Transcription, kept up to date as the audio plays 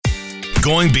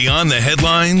Going beyond the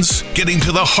headlines, getting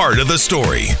to the heart of the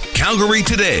story. Calgary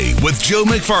Today with Joe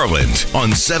McFarland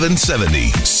on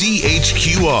 770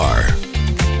 CHQR.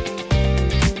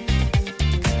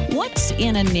 What's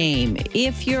in a name?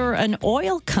 If you're an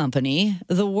oil company,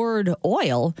 the word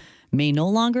oil may no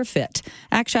longer fit.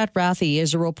 Akshat Rathi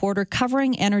is a reporter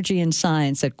covering energy and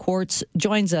science at Quartz,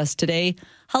 joins us today.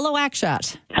 Hello,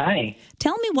 Akshat. Hi.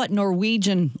 Tell me what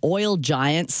Norwegian oil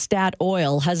giant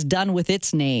Statoil has done with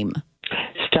its name.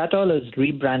 Statoil is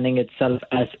rebranding itself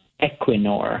as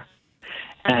Equinor,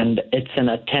 and it's an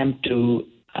attempt to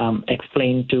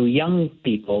explain to young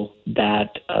people that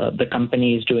the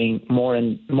company is doing more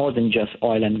than just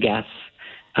oil and gas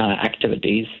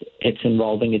activities. It's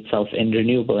involving itself in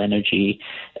renewable energy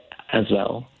as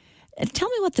well. Tell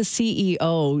me what the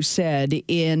CEO said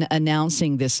in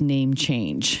announcing this name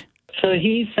change. So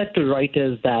he said to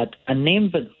Reuters that a name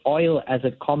with oil as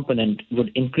a component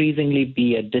would increasingly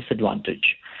be a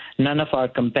disadvantage. None of our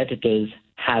competitors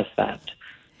has that.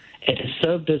 It has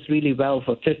served us really well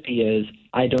for 50 years.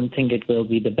 I don't think it will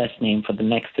be the best name for the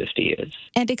next 50 years.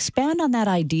 And expand on that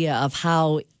idea of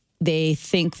how they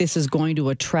think this is going to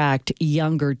attract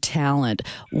younger talent.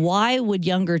 Why would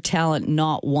younger talent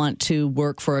not want to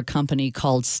work for a company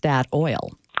called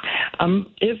Statoil?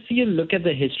 If you look at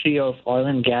the history of oil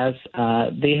and gas,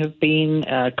 they have been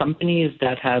companies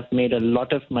that have made a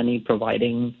lot of money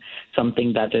providing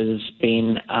something that has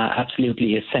been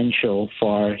absolutely essential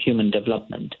for human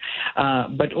development.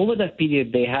 But over that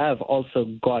period, they have also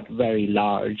got very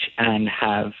large and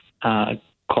have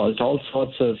caused all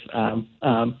sorts of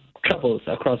troubles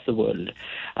across the world.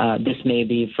 This may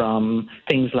be from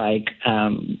things like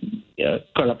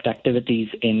corrupt activities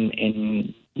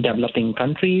in developing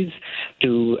countries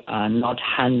to not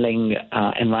handling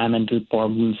environmental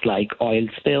problems like oil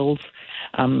spills.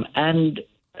 And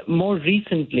more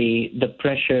recently, the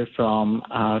pressure from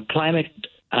climate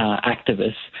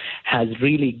activists has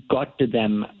really got to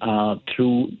them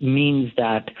through means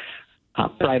that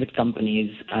private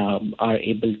companies are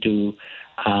able to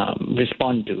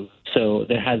respond to. So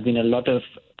there has been a lot of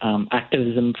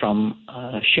activism from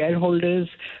shareholders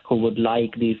who would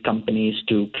like these companies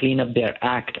to clean up their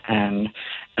act and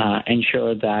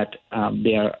ensure that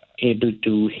they are able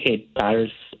to hit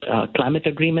Paris climate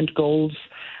agreement goals.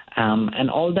 And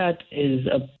all that is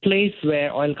a place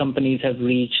where oil companies have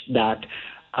reached that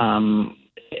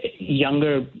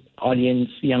younger audience,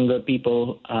 younger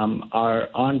people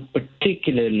aren't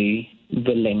particularly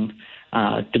willing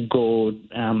to go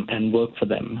and work for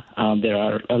them. There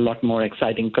are a lot more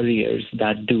exciting careers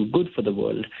that do good for the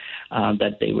world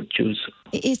that they would choose.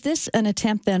 Is this an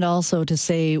attempt then also to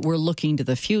say we're looking to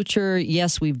the future?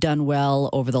 Yes, we've done well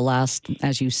over the last,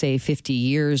 as you say, 50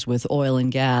 years with oil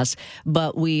and gas,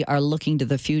 but we are looking to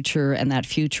the future, and that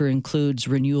future includes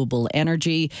renewable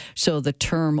energy. So the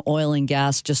term oil and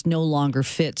gas just no longer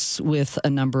fits with a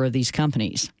number of these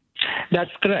companies.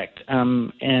 That's correct.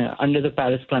 Under the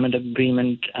Paris Climate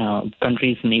Agreement,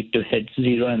 countries need to hit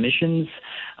zero emissions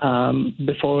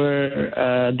before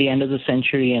the end of the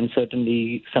century, and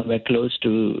certainly somewhere close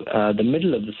to the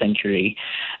middle of the century.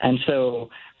 And so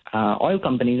oil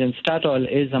companies, and Statoil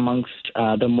is amongst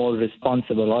the more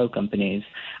responsible oil companies.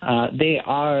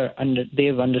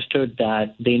 They've understood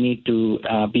that they need to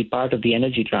be part of the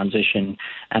energy transition,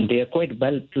 and they are quite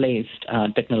well placed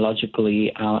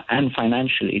technologically and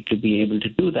financially to be able to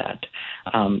do that.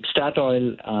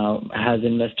 Statoil has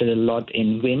invested a lot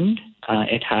in wind.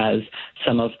 It has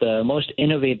some of the most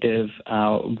innovative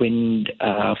wind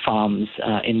farms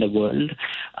in the world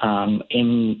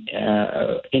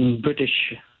in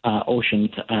British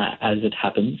oceans, as it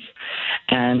happens,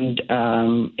 and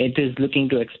it is looking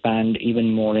to expand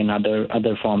even more in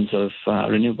other forms of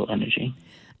renewable energy.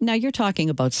 Now, you're talking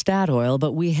about Statoil,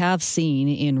 but we have seen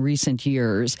in recent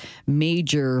years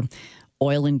major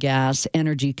oil and gas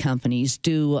energy companies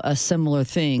do a similar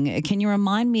thing. Can you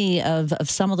remind me of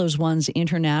some of those ones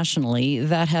internationally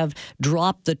that have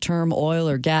dropped the term oil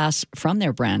or gas from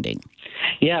their branding?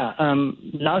 Yeah,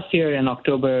 last year in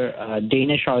October, a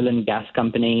Danish oil and gas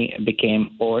company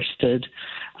became Ørsted.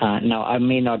 Now, I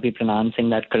may not be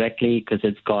pronouncing that correctly because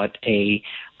it's got a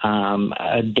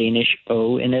Danish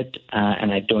O in it,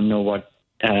 and I don't know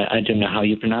how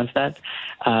you pronounce that.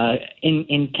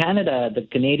 In Canada, the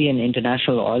Canadian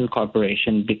International Oil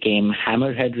Corporation became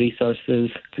Hammerhead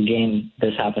Resources. Again,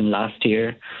 this happened last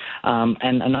year.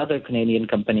 And another Canadian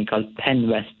company called Penn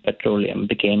West Petroleum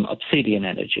became Obsidian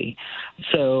Energy.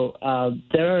 So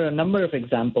there are a number of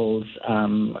examples,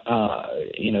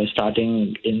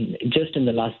 starting in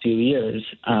the last few years,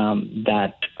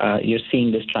 that you're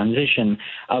seeing this transition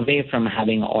away from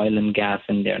having oil and gas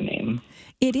in their name.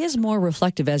 It is more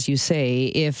reflective, as you say,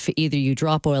 if either you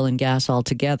drop oil and gas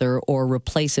altogether or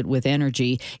replace it with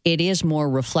energy. It is more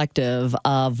reflective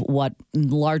of what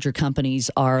larger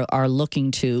companies are looking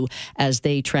to as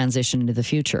they transition into the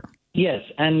future. Yes,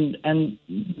 and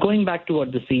going back to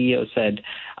what the CEO said,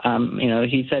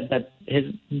 he said that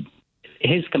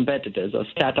his competitors, or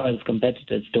Statoil's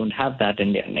competitors, don't have that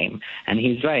in their name. And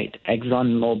he's right.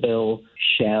 ExxonMobil,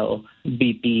 Shell,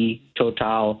 BP,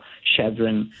 Total,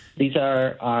 Chevron, these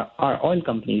are oil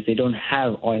companies. They don't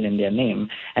have oil in their name.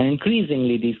 And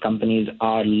increasingly, these companies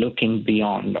are looking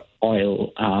beyond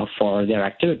oil for their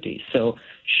activities. So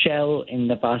Shell in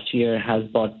the past year has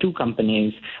bought two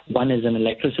companies. One is an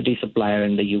electricity supplier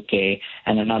in the UK,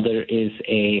 and another is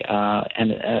a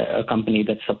company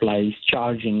that supplies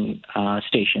charging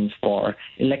stations for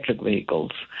electric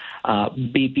vehicles.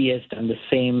 BP has done the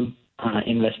same,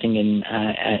 investing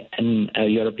in a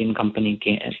European company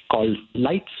called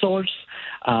Lightsource,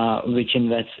 which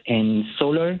invests in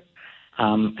solar.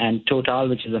 And Total,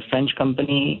 which is a French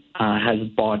company, has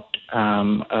bought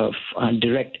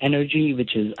Direct Energy,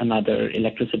 which is another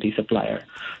electricity supplier.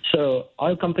 So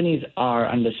oil companies are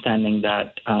understanding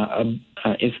that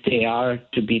if they are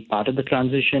to be part of the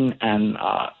transition and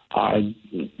are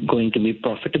going to be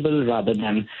profitable rather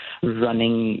than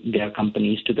running their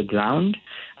companies to the ground,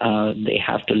 they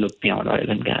have to look beyond oil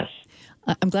and gas.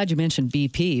 I'm glad you mentioned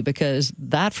BP, because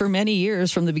that for many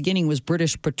years from the beginning was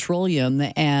British Petroleum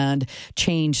and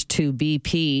changed to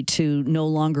BP to no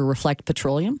longer reflect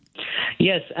petroleum.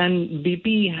 Yes, and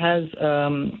BP has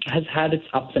had its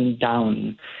ups and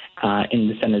downs in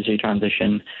this energy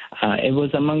transition. It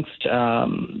was amongst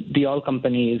the oil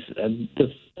companies,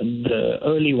 the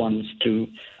early ones to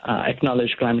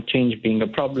acknowledge climate change being a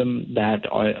problem that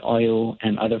oil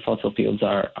and other fossil fuels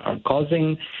are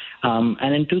causing.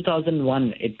 And in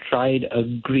 2001, it tried a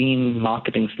green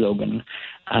marketing slogan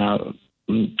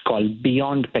called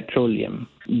Beyond Petroleum.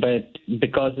 But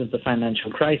because of the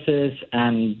financial crisis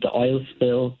and the oil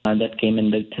spill that came in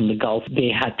the Gulf, they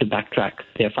had to backtrack.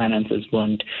 Their finances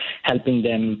weren't helping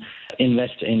them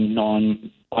invest in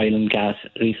non-oil and gas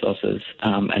resources.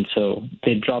 And so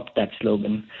they dropped that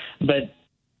slogan. But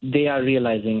they are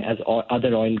realizing, as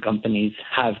other oil companies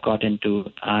have got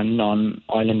into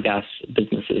non-oil and gas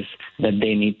businesses, that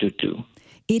they need to too.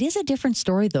 It is a different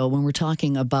story, though, when we're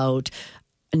talking about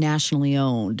nationally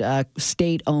owned,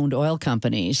 state-owned oil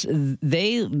companies.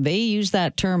 They use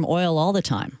that term oil all the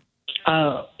time.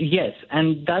 Yes,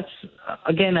 and that's,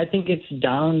 again, I think it's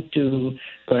down to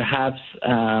perhaps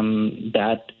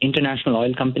that international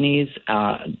oil companies,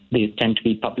 they tend to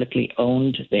be publicly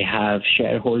owned. They have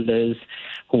shareholders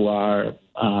who are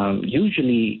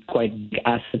usually quite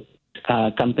asset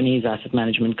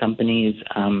management companies,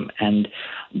 and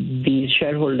these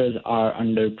shareholders are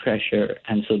under pressure,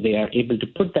 and so they are able to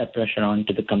put that pressure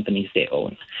onto the companies they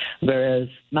own. Whereas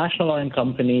national oil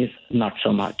companies, not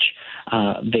so much.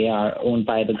 They are owned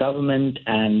by the government,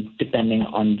 and depending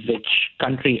on which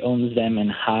country owns them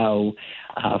and how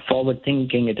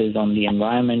forward-thinking it is on the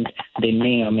environment, they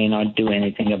may or may not do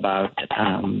anything about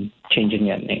changing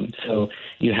their name. So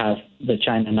you have the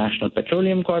China National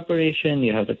Petroleum Corporation,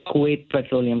 you have the Kuwait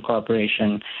Petroleum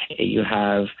Corporation, you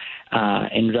have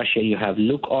in Russia you have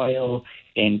Lukoil,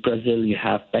 in Brazil you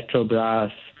have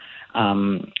Petrobras,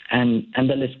 and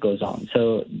the list goes on.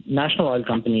 So national oil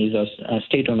companies or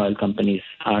state-owned oil companies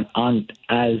aren't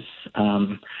as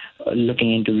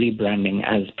looking into rebranding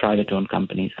as private-owned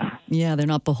companies are. Yeah, they're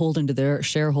not beholden to their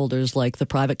shareholders like the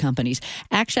private companies.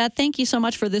 Akshat, thank you so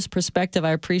much for this perspective. I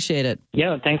appreciate it.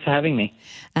 Yeah, thanks for having me.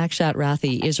 Akshat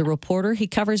Rathi is a reporter. He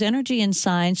covers energy and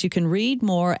science. You can read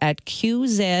more at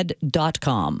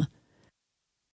qz.com.